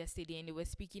yesterday, and they were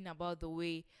speaking about the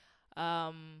way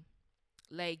um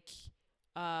like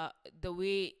uh the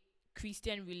way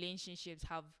Christian relationships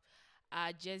have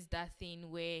just that thing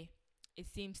where it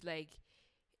seems like,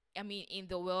 I mean, in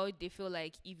the world, they feel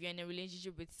like if you're in a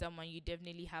relationship with someone, you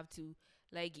definitely have to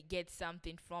like get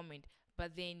something from it.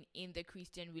 But then in the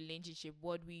Christian relationship,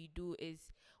 what we do is,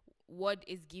 what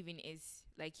is given is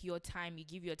like your time. You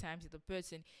give your time to the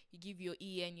person. You give your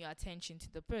ear and your attention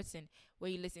to the person, where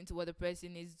you listen to what the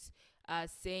person is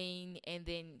saying, and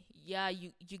then yeah,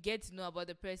 you get to know about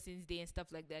the person's day and stuff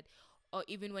like that. Or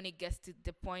even when it gets to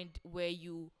the point where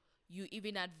you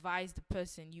even advise the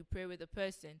person, you pray with the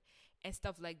person and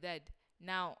stuff like that.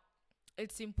 Now,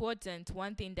 it's important.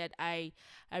 One thing that I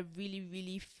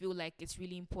really feel like it's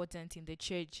really important in the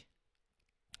church,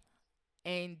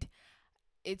 and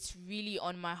it's really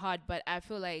on my heart, but I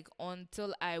feel like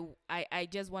until I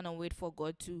just want to wait for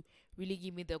God to really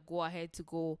give me the go ahead to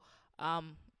go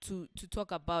to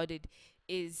talk about it,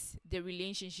 is the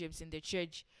relationships in the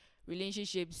church.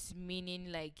 Relationships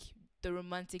meaning like the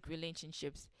romantic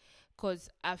relationships, because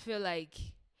I feel like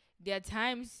there are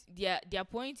times, there are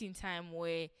points in time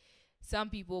where some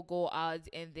people go out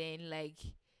and then like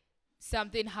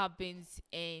something happens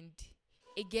and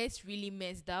it gets really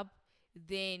messed up.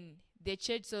 Then the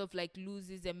church sort of like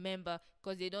loses a member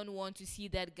because they don't want to see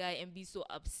that guy and be so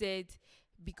upset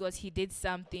because he did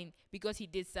something.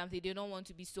 They don't want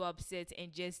to be so upset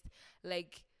and just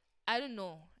like, I don't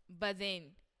know. But then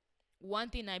one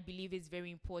thing I believe is very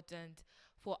important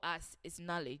for us is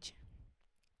knowledge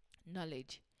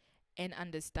and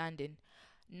understanding.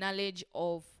 Knowledge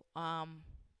of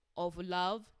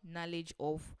love, knowledge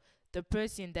of the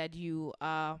person that you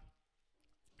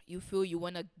feel you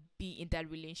want to be in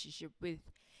that relationship with.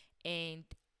 And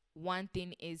one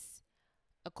thing is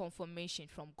a confirmation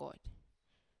from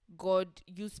God,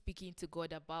 you speaking to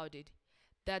God about it.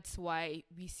 That's why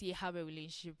we say have a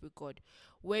relationship with God,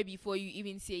 where before you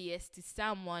even say yes to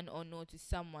someone or no to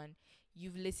someone,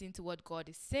 you've listened to what God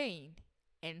is saying.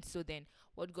 And so then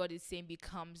what God is saying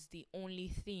becomes the only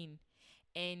thing,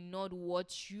 and not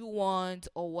what you want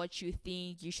or what you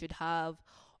think you should have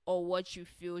or what you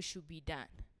feel should be done.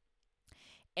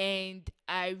 And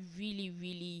I really,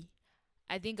 really,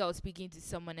 I think I was speaking to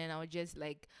someone and I was just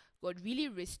like, God really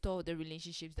restore the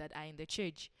relationships that are in the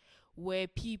church, where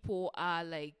people are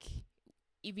like,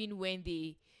 even when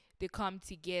they come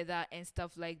together and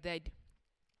stuff like that,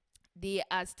 they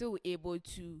are still able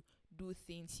to do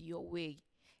things your way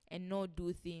and not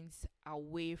do things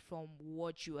away from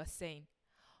what you are saying.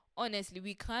 Honestly,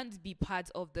 we can't be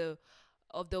part of the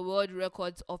world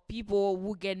records of people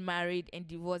who get married and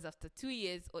divorce after 2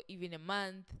 years or even a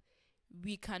month.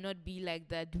 We cannot be like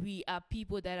that. We are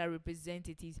people that are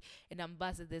representatives and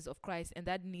ambassadors of Christ, and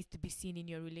that needs to be seen in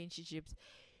your relationships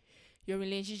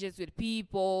with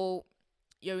people,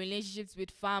 your relationships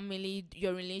with family,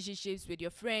 your relationships with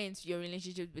your friends, your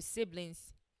relationships with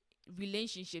siblings.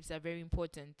 Relationships are very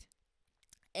important.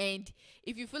 And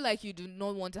if you feel like you do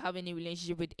not want to have any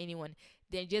relationship with anyone,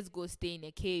 then just go stay in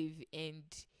a cave and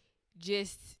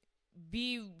just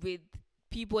be with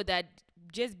people that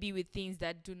just be with things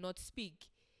that do not speak.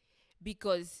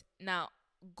 Because now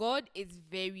God is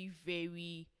very,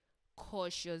 very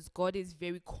cautious. God is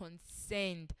very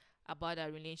concerned about our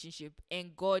relationship,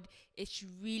 and God is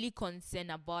really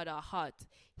concerned about our heart.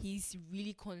 He's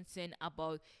really concerned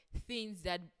about things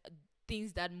that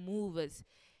things that move us,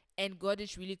 and God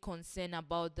is really concerned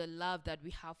about the love that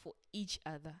we have for each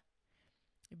other.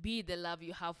 Be it the love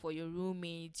you have for your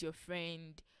roommate, your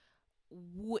friend,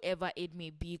 whoever it may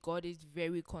be. God is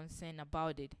very concerned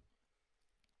about it.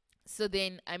 So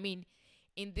then, I mean,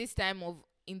 in this time of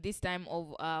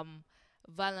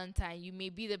Valentine, you may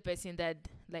be the person that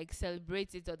like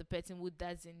celebrates it or the person who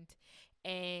doesn't.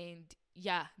 And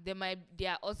yeah, there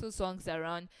are also songs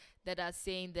around that are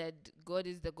saying that God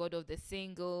is the God of the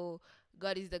single,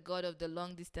 God is the God of the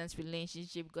long distance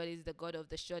relationship, God is the God of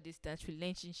the short distance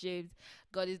relationships,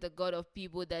 God is the God of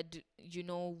people that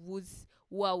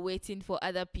who are waiting for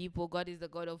other people, God is the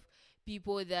God of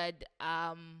people that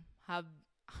have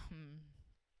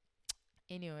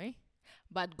anyway.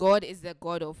 But God is the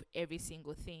God of every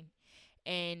single thing.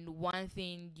 And one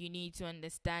thing you need to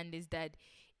understand is that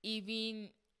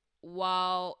even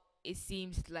while it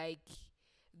seems like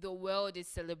the world is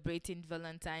celebrating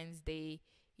Valentine's Day,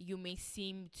 you may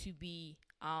seem to be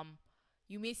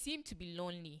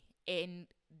lonely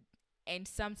and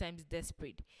sometimes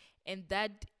desperate. And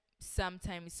that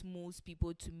sometimes moves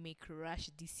people to make rash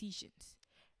decisions.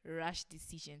 Rash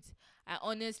decisions. I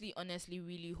honestly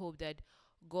really hope that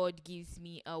God gives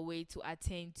me a way to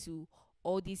attend to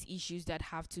all these issues that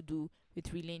have to do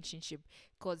with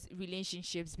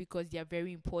relationships, because they are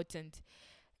very important.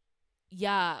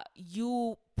 Yeah,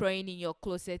 you praying in your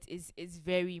closet is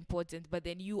very important, but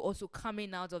then you also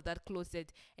coming out of that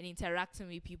closet and interacting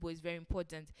with people is very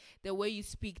important. The way you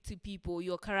speak to people,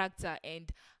 your character,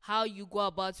 and how you go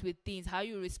about with things, how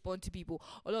you respond to people,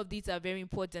 all of these are very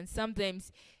important.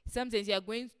 Sometimes you are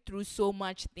going through so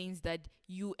much things that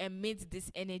you emit this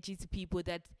energy to people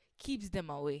that keeps them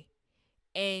away,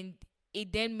 and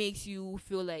it then makes you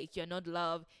feel like you're not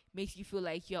loved, makes you feel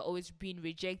like you're always being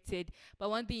rejected. But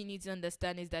one thing you need to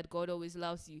understand is that God always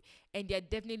loves you, and there are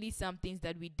definitely some things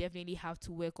that we definitely have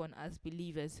to work on as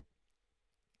believers.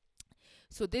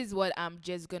 So this is what I'm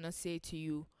just gonna say to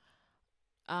you.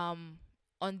 um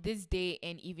on this day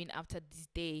and even after this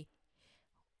day,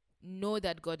 know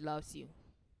that God loves you.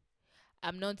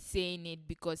 I'm not saying it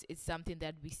because it's something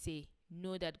that we say.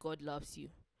 Know that God loves you,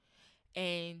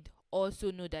 and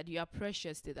also know that you are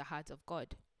precious to the heart of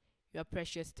God. You are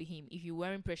precious to him. If you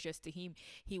weren't precious to him,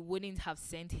 he wouldn't have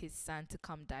sent his son to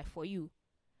come die for you.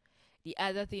 The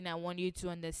other thing I want you to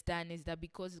understand is that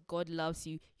because God loves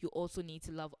you, you also need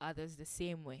to love others the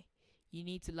same way. You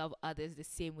need to love others the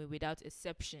same way without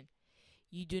exception.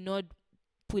 You do not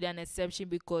put an exception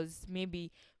because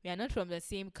maybe we are not from the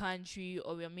same country,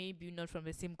 or we are maybe not from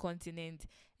the same continent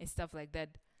and stuff like that.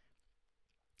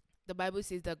 The Bible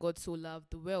says that God so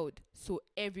loved the world. So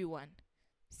everyone,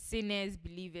 sinners,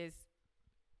 believers,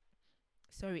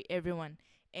 sorry, everyone.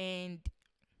 And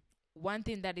one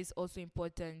thing that is also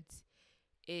important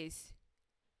is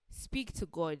speak to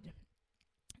God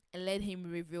and let him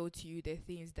reveal to you the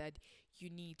things that you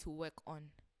need to work on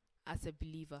as a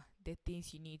believer, the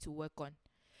things you need to work on.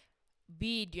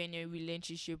 Be it you're in a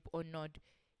relationship or not,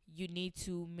 you need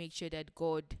to make sure that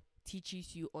God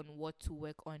teaches you on what to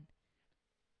work on.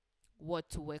 What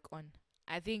to work on.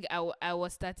 I think I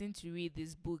was starting to read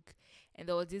this book, and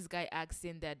there was this guy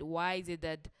asking that why is it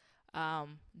that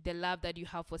the love that you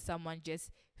have for someone just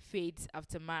fades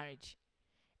after marriage.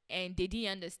 And they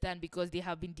didn't understand because they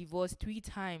have been divorced 3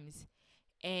 times,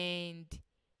 and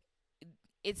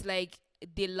it's like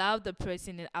they love the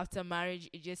person, and after marriage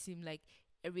it just seemed like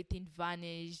everything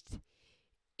vanished.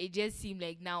 It just seemed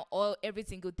like now every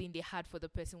single thing they had for the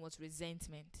person was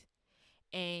resentment.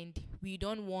 And we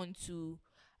don't want to,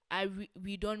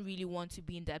 we don't really want to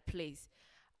be in that place.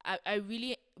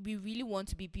 We really want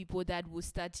to be people that will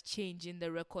start changing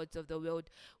the records of the world,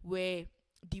 where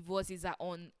divorces are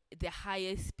on the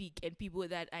highest peak and people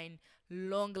that are in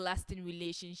long lasting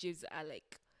relationships are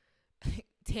like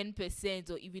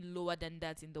 10% or even lower than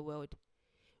that in the world.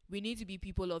 We need to be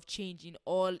people of change in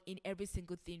every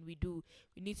single thing we do.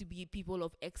 We need to be people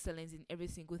of excellence in every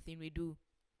single thing we do.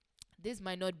 This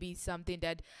might not be something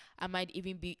that I might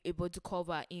even be able to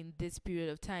cover in this period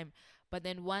of time. But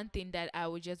then one thing that I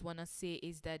would just want to say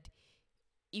is that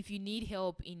if you need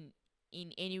help in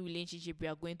any relationship you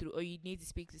are going through, or you need to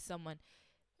speak to someone,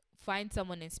 find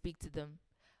someone and speak to them.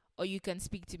 Or you can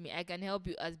speak to me. I can help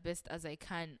you as best as I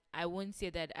can. I won't say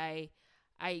that I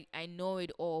know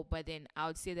it all, but then I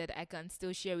would say that I can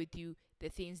still share with you the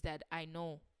things that I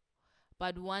know.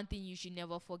 But one thing you should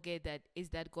never forget that is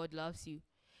that God loves you.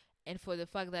 And for the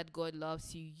fact that God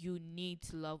loves you, you need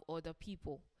to love other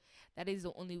people. That is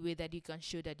the only way that you can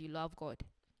show that you love God.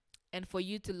 And for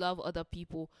you to love other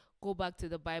people, go back to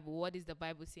the Bible. What is the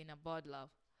Bible saying about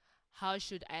love? How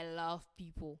should I love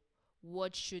people?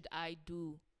 What should I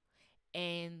do?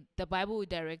 And the Bible will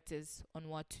direct us on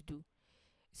what to do.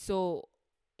 So,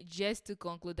 just to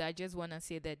conclude, I just want to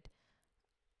say that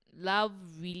love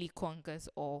really conquers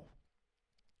all.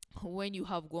 When you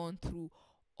have gone through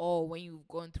all, when you've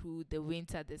gone through the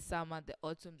winter, the summer, the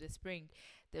autumn, the spring,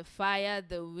 the fire,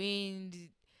 the wind,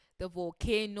 the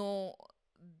volcano,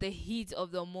 the heat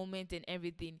of the moment and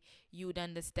everything, you would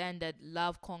understand that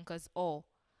love conquers all.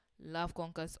 Love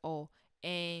conquers all.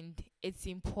 And it's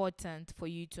important for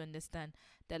you to understand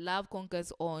that love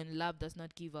conquers all, and love does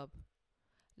not give up.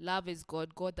 Love is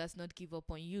God. God does not give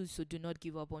up on you, so do not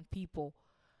give up on people.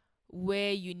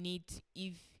 Where you need,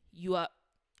 if you are,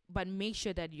 but make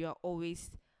sure that you are always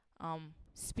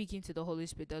speaking to the Holy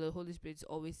Spirit, that the Holy Spirit is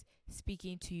always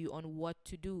speaking to you on what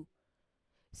to do.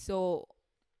 So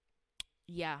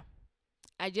yeah,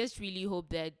 I just really hope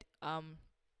that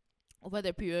over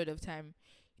the period of time,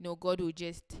 God will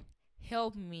just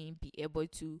help me be able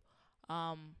to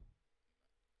um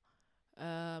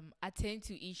attend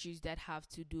to issues that have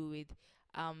to do with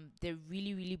the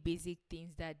really really basic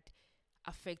things that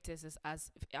affect us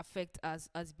affect us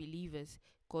as believers,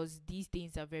 because these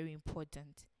things are very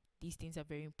important. These things are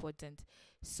very important.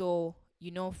 So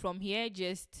from here,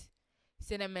 just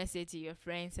send a message to your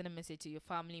friends, send a message to your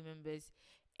family members,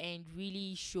 and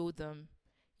really show them.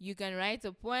 You can write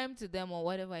a poem to them or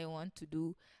whatever you want to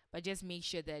do, but just make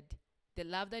sure that the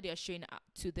love that you're showing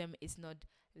to them is not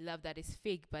love that is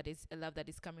fake, but it's a love that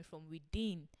is coming from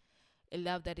within, a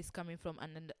love that is coming from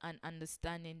an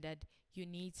understanding that you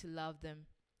need to love them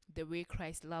the way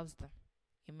Christ loves them.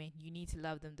 Amen. You need to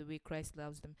love them the way Christ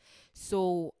loves them.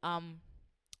 So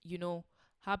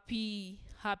happy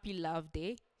love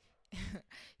day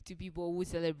to people who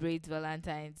celebrate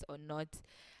Valentine's or not.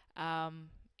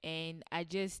 And I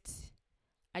just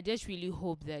really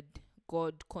hope that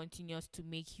God continues to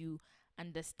make you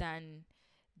understand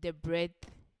the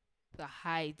breadth, the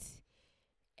height,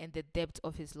 and the depth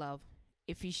of his love.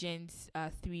 Ephesians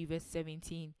 3 verse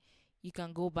 17. You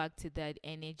can go back to that,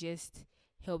 and it just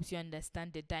helps you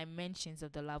understand the dimensions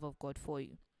of the love of God for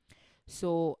you.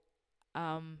 So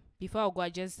before I go,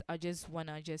 I just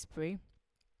wanna just pray.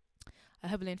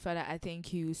 Heavenly Father, I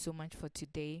thank you so much for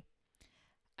today.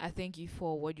 I thank you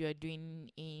for what you are doing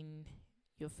in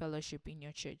your fellowship in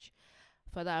your church.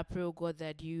 Father, I pray, oh God,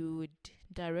 that you would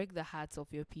direct the hearts of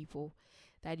your people,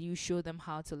 that you show them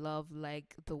how to love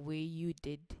like the way you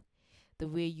did, the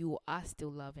way you are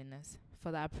still loving us.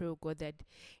 Father, I pray, oh God, that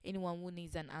anyone who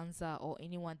needs an answer or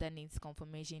anyone that needs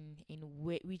confirmation in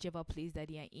whichever place that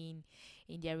they are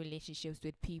in their relationships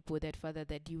with people, that Father,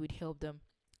 that you would help them.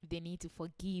 If they need to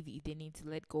forgive, if they need to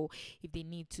let go, if they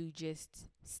need to just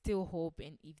still hope,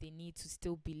 and if they need to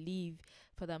still believe,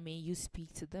 Father, may you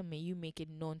speak to them, may you make it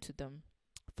known to them.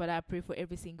 Father, I pray for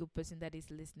every single person that is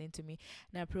listening to me.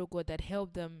 And I pray, oh God, that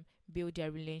help them build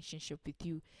their relationship with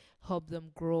you. Help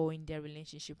them grow in their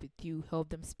relationship with you. Help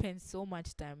them spend so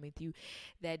much time with you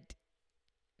that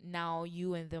now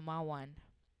you and them are one.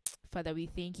 Father, we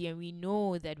thank you and we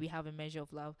know that we have a measure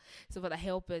of love. So, Father,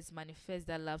 help us manifest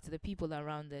that love to the people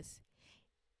around us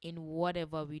in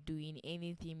whatever we do, in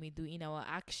anything we do, in our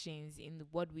actions, in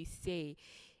what we say,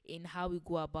 in how we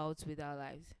go about with our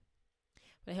lives.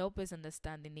 But help us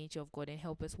understand the nature of God and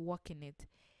help us walk in it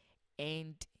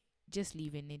and just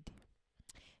live in it.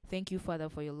 Thank you, Father,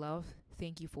 for your love.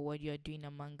 Thank you for what you are doing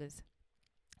among us.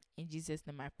 In Jesus'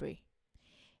 name I pray.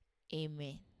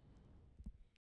 Amen.